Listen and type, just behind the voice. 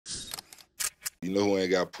You know who ain't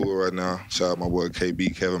got pulled right now? Shout out my boy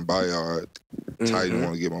KB, Kevin Byard. Titan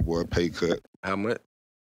want to get my boy a pay cut. How much?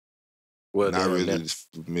 Well, not really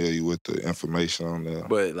familiar with the information on that.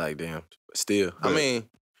 But, like, damn, still. But I mean.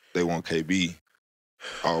 They want KB,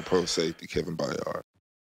 all-pro safety, Kevin Byard,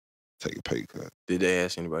 take a pay cut. Did they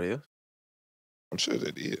ask anybody else? I'm sure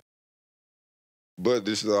they did. But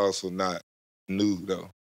this is also not new, though.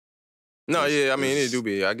 No, yeah, I mean, it do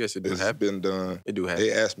be. I guess it do happen. It's been done. It do happen.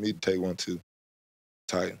 They asked me to take one, too.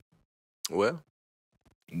 Titan. Well?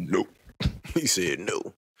 Nope. He said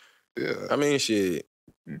no. Yeah. I mean, shit.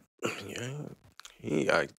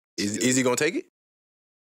 Yeah. Is he going to take it?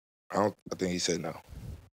 I think he said no.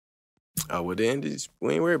 Oh, well, then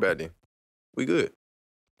we ain't worried about it then. We good.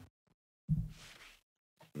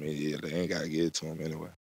 I mean, yeah, they ain't got to give it to him anyway.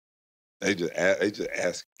 They just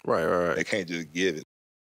ask. Right. They can't just give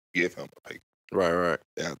him a pay. Right.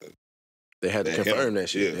 They had to confirm that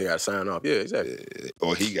shit. Yeah. They got to sign off. Yeah, exactly.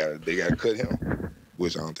 Or they got to cut him,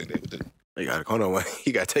 which I don't think they would do. They got to, hold on,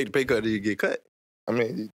 he got to take the pay cut or you get cut. I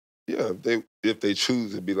mean, yeah, if they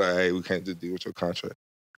choose to be like, hey, we can't just deal with your contract.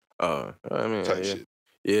 I mean, type shit.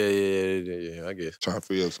 Yeah, I guess. Trying to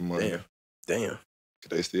free up some money. Damn.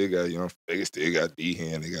 They still got they still got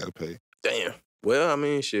D-hand they got to pay. Damn. Well, I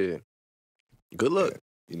mean, shit. Good luck.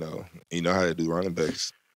 Yeah, you know how they do running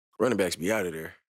backs. Running backs be out of there.